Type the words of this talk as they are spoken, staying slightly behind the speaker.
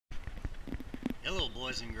Hello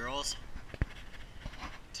boys and girls.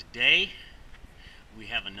 Today we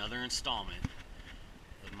have another installment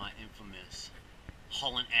of my infamous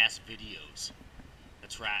Haulin Ass videos.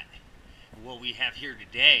 That's right. And what we have here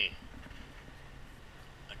today,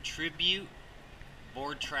 a tribute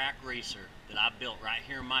Boardtrack racer that I built right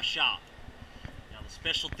here in my shop. Now the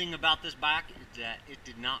special thing about this bike is that it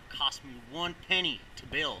did not cost me 1 penny to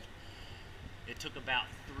build. It took about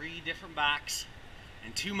 3 different bikes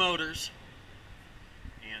and 2 motors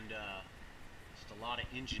and just a lot of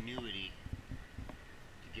ingenuity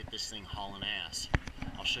to get this thing hauling ass.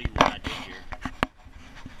 I'll show you what I did here.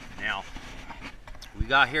 Now, we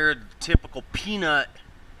got here the typical peanut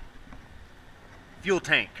fuel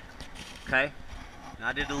tank, okay? And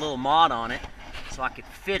I did a little mod on it so I could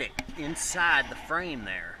fit it inside the frame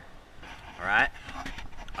there. All right,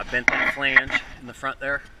 I bent that flange in the front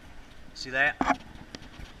there. See that?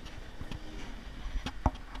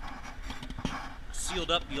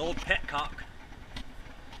 Sealed up the old petcock,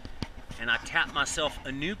 and I tapped myself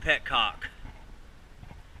a new petcock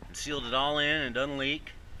and sealed it all in, and doesn't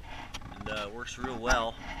leak, and works real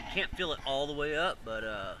well. Can't fill it all the way up, but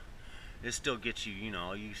it still gets you, you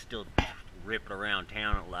know, you still rip it around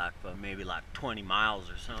town at like maybe like 20 miles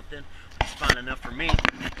or something. It's fine enough for me.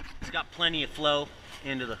 It's got plenty of flow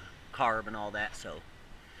into the carb and all that, so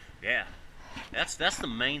yeah, that's the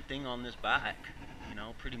main thing on this bike. You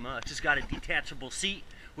know, pretty much. It's got a detachable seat,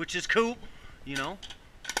 which is cool, you know.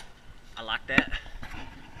 I like that.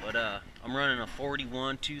 But I'm running a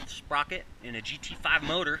 41 tooth sprocket and a GT5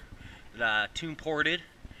 motor that I tune ported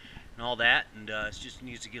and all that, and it just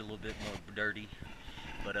needs to get a little bit more dirty.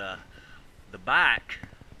 But the bike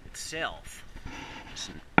itself is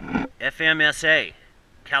an FMSA,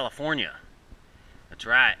 California. That's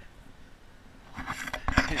right.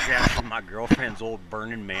 It's actually my girlfriend's old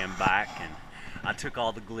Burning Man bike, and I took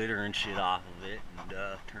all the glitter and shit off of it and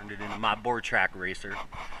turned it into my Boardtrack racer.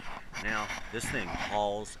 Now, this thing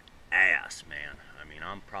hauls ass, man. I mean,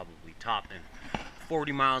 I'm probably topping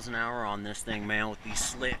 40 miles an hour on this thing, man, with these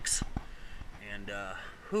slicks. And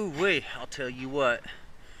hoo-wee, I'll tell you what,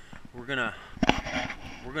 we're gonna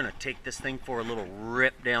take this thing for a little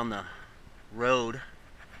rip down the road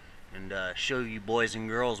and show you boys and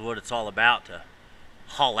girls what it's all about to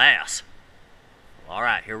haul ass. All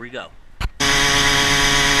right, here we go.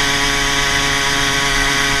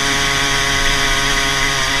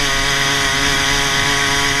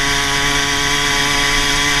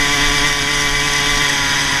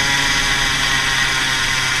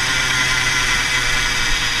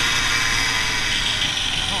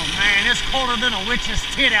 It's colder than a witch's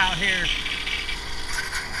tit out here.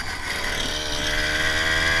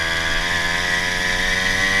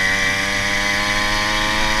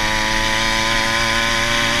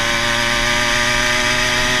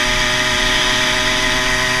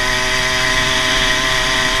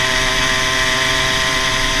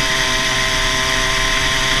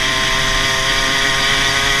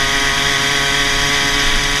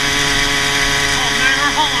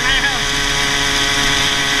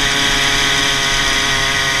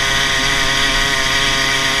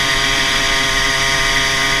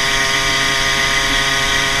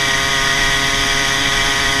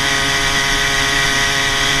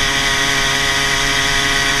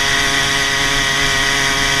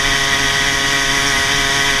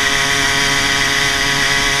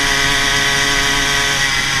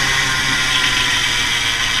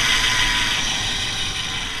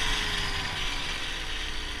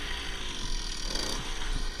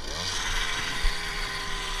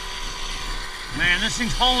 Man, this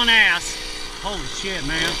thing's hauling ass. Holy shit,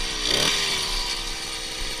 man.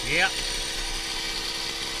 Yep.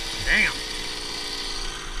 Damn.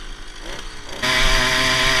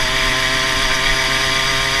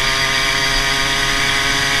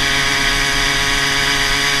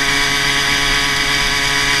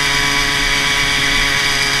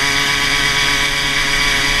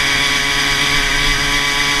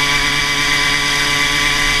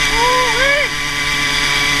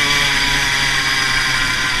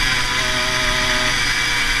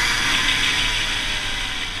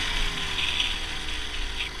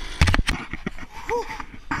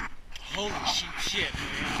 Holy shit,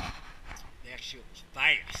 man. That shit was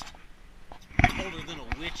fast. Colder than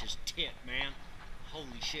a witch's tit, man.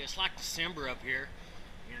 Holy shit. It's like December up here.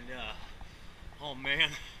 And, oh man.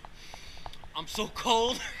 I'm so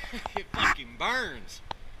cold. It fucking burns.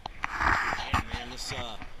 Yeah, man. This,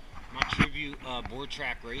 my tribute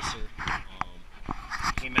Boardtrack racer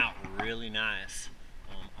came out really nice.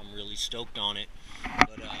 I'm really stoked on it.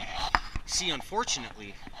 But, see,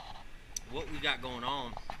 unfortunately, what we got going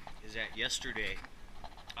on is that yesterday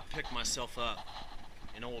I picked myself up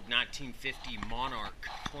an old 1950 Monarch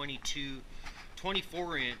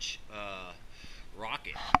 24-inch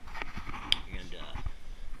rocket, and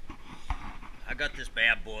I got this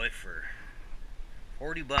bad boy for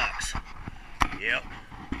 40 bucks. Yep,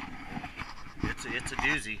 it's a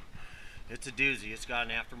doozy. It's a doozy. It's got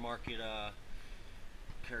an aftermarket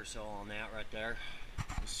carousel on that right there.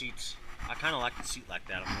 The seats, I kind of like the seat like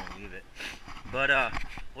that. I'm going to leave it. But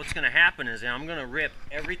what's going to happen is I'm going to rip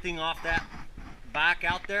everything off that bike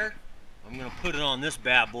out there. I'm going to put it on this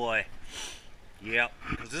bad boy. Yep,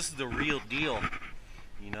 because this is the real deal.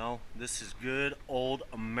 You know, this is good old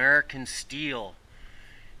American steel.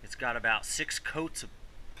 It's got about 6 coats of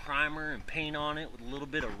primer and paint on it with a little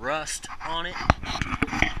bit of rust on it.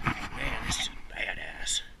 Man, this is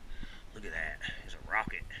badass. Look at that. It's a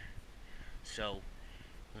rocket. So,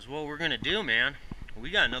 that's what we're going to do, man. We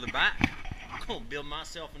got another bike. I'm going to build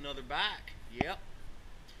myself another bike. Yep.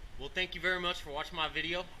 Well, thank you very much for watching my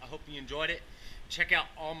video. I hope you enjoyed it. Check out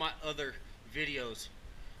all my other videos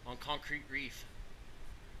on concrete reef,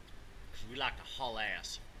 because we like to haul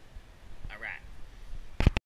ass. All right.